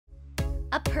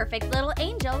A perfect little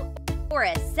angel, or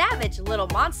a savage little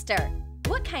monster?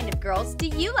 What kind of girls do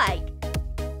you like?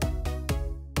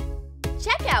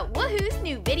 Check out Woohoo's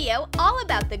new video all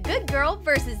about the good girl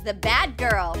versus the bad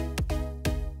girl.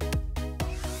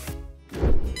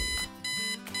 Good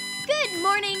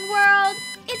morning, world!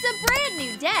 It's a brand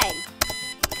new day.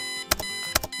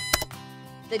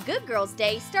 The good girl's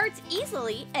day starts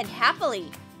easily and happily,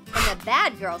 and the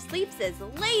bad girl sleeps as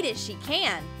late as she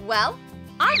can. Well,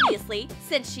 obviously,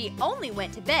 since she only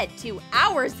went to bed 2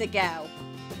 hours ago.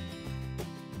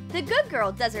 The good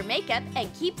girl does her makeup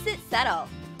and keeps it subtle.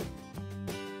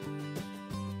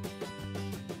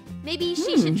 Maybe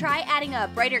she should try adding a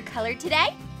brighter color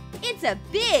today? It's a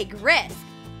big risk.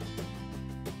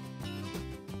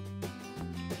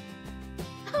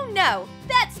 Oh no,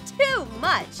 that's too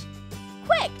much.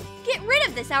 Quick, get rid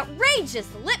of this outrageous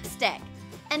lipstick.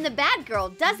 And the bad girl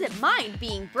doesn't mind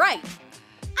being bright.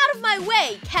 Out of my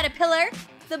way, caterpillar!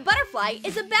 The butterfly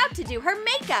is about to do her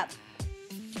makeup.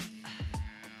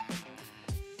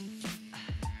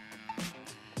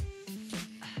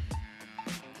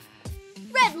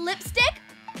 Red lipstick?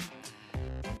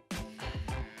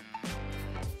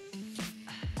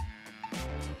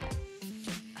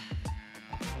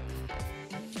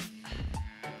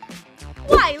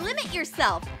 Why limit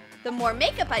yourself? The more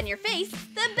makeup on your face,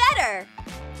 the better.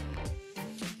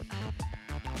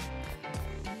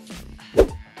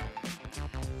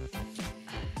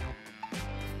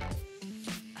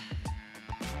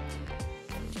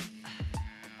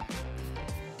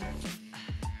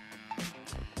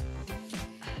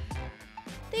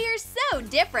 They are so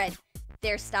different.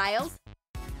 Their styles,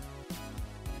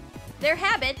 their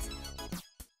habits,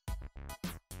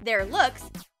 their looks,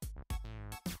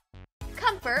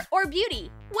 comfort or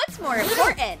beauty. What's more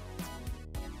important?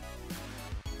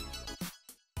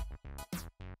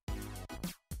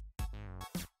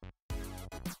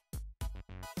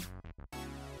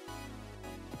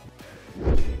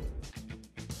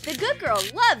 The good girl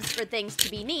loves for things to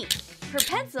be neat. Her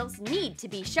pencils need to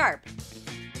be sharp.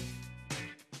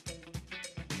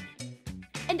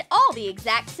 And all the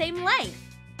exact same length.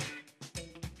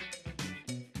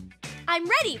 I'm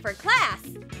ready for class.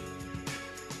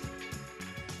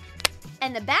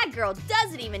 And the bad girl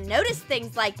doesn't even notice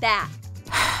things like that.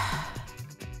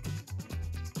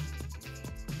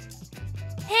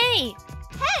 Hey!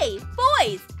 Hey,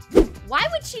 boys! Why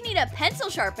would she need a pencil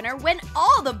sharpener when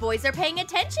all the boys are paying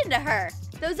attention to her?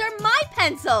 Those are my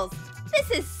pencils!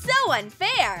 This is so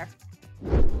unfair!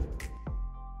 Oops!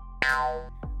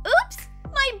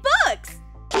 My books!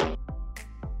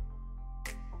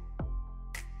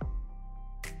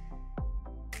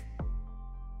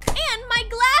 And my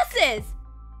glasses!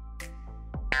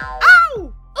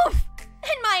 Ow! Oof!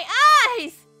 And my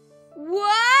eyes!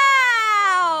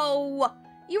 Wow!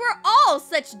 You are all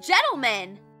such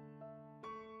gentlemen!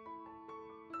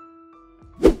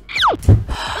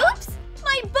 Oops!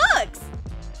 My books!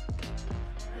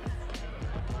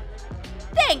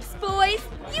 Thanks, boys!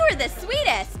 You are the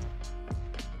sweetest!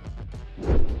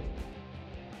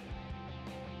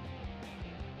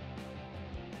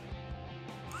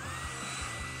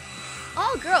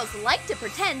 All girls like to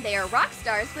pretend they are rock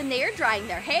stars when they are drying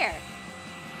their hair.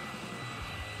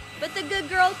 But the good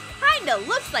girl kinda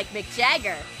looks like Mick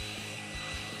Jagger.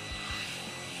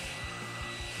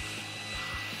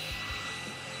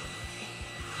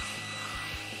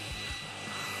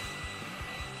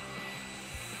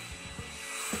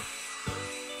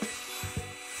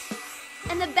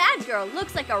 And the bad girl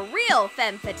looks like a real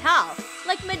femme fatale,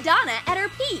 like Madonna at her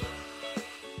peak.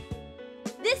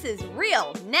 This is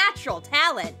real, natural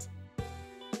talent.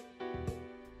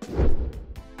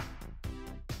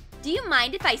 Do you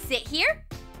mind if I sit here?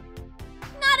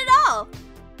 Not at all.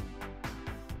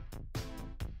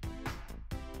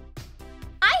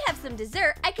 I have some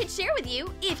dessert I could share with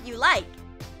you if you like.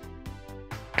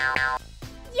 Yeah,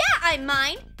 I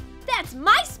mind. That's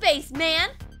my space,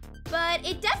 man. But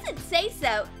it doesn't say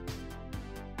so.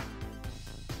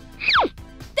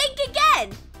 Think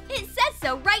again! It says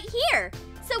so right here.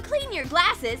 So clean your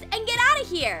glasses and get out of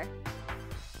here.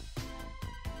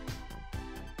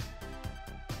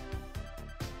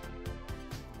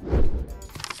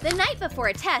 The night before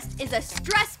a test is a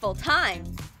stressful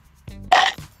time.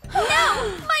 No!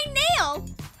 My nail!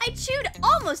 I chewed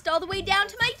almost all the way down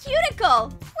to my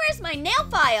cuticle. Where's my nail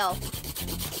file?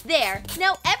 There,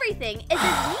 now everything is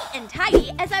as neat and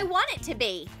tidy as I want it to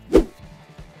be.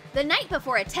 The night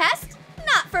before a test?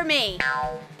 Not for me.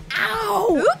 Ow!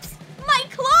 Oops! My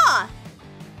claw!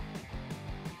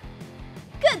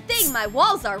 Good thing my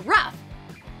walls are rough.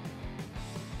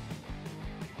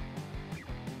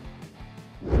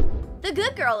 The The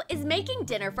good girl is making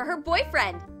dinner for her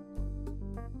boyfriend.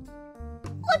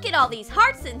 Look at all these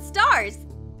hearts and stars.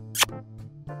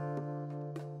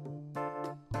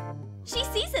 She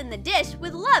seasoned the dish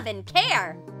with love and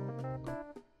care.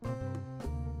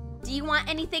 Do you want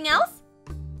anything else?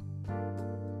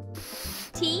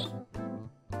 Tea?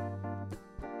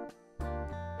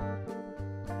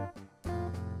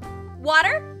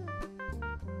 Water?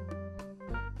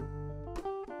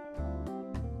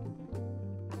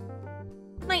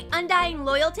 My undying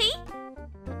loyalty?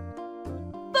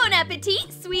 Bon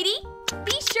appetit, sweetie!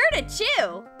 Be sure to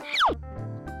chew!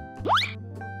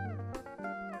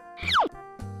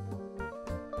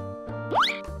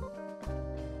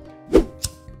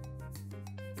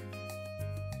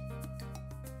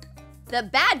 The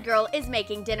bad girl is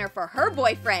making dinner for her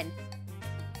boyfriend.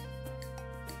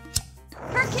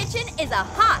 Her kitchen is a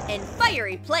hot and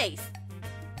fiery place.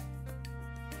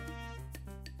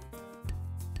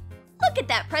 Look at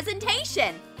that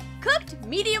presentation! Cooked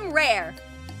medium rare.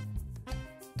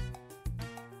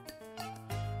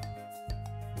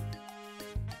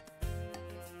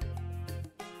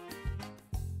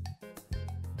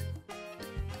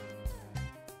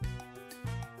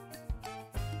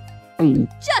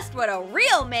 Just what a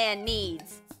real man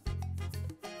needs.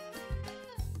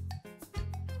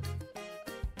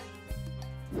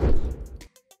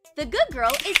 The good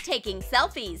girl is taking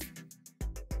selfies.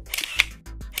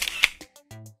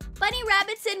 Bunny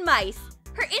rabbits and mice.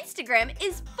 Her Instagram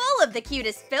is full of the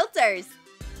cutest filters.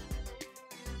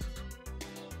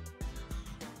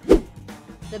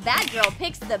 The bad girl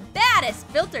picks the baddest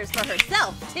filters for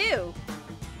herself, too.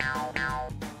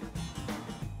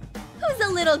 Who's a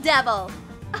little devil?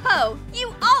 Oh,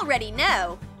 you already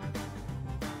know.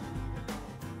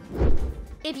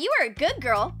 If you are a good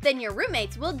girl, then your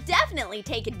roommates will definitely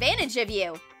take advantage of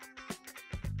you.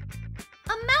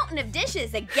 A mountain of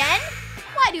dishes again?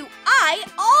 Why do I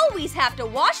always have to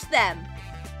wash them?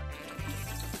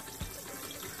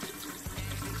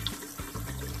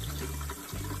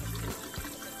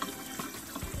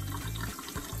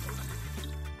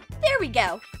 There we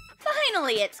go.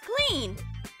 Finally, it's clean.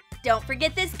 Don't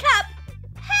forget this cup.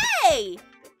 Hey!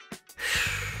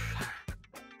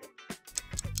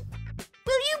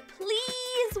 Will you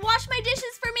please wash my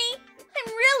dishes for me? I'm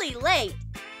really late.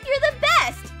 You're the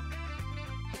best.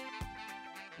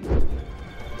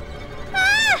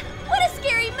 Ah! What a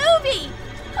scary movie!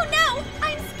 Oh no,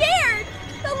 I'm scared.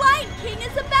 The Lion King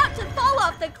is about to fall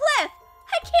off the cliff.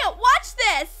 I can't watch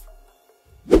this.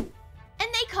 And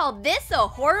they call this a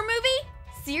horror movie?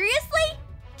 Seriously?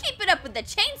 Keep it up with the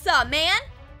chainsaw, man!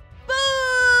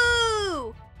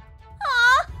 Boo!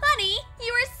 Aw, honey,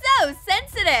 you are so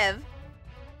sensitive.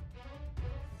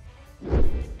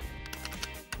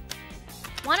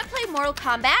 Want to play Mortal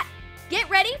Kombat? Get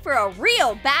ready for a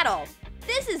real battle.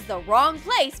 This is the wrong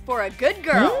place for a good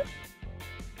girl.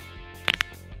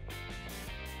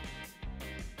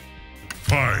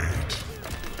 Fight!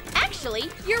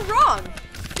 Actually, you're wrong.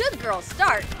 Good girls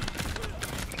start.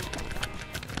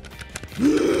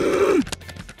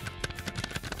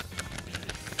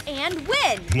 And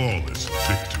win! Flawless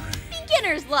victory.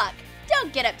 Beginner's luck.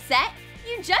 Don't get upset.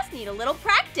 You just need a little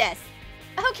practice.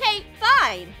 Okay,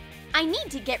 fine. I need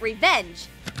to get revenge.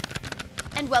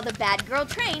 And while the bad girl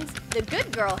trains, the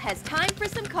good girl has time for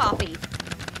some coffee.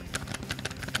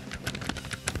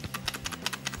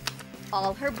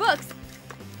 All her books,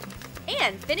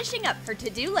 and finishing up her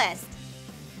to-do list.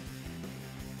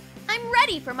 I'm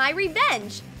ready for my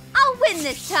revenge. I'll win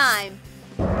this time.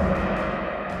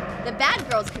 The bad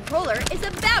girl's controller is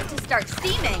about to start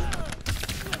steaming.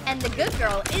 And the good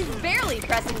girl is barely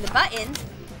pressing the buttons.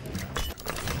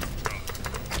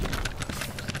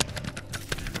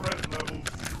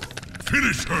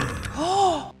 Finish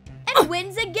her! And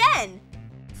wins again.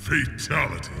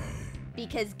 Fatality.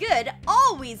 Because good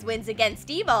always wins against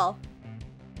evil.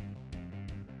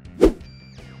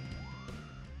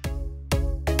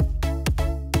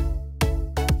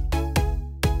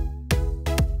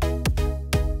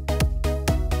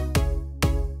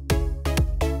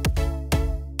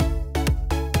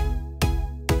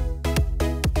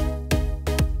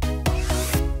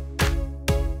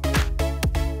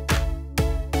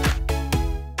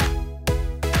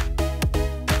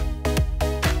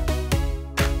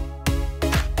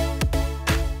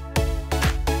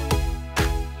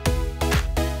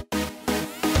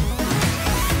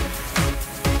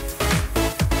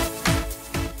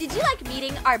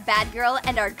 Our bad girl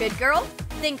and our good girl?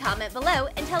 Then comment below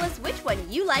and tell us which one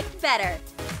you liked better.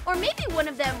 Or maybe one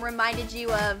of them reminded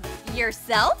you of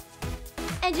yourself?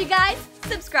 And you guys,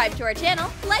 subscribe to our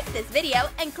channel, like this video,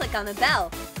 and click on the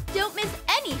bell. Don't miss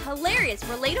any many hilarious,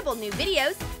 relatable new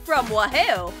videos from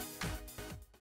Wahoo!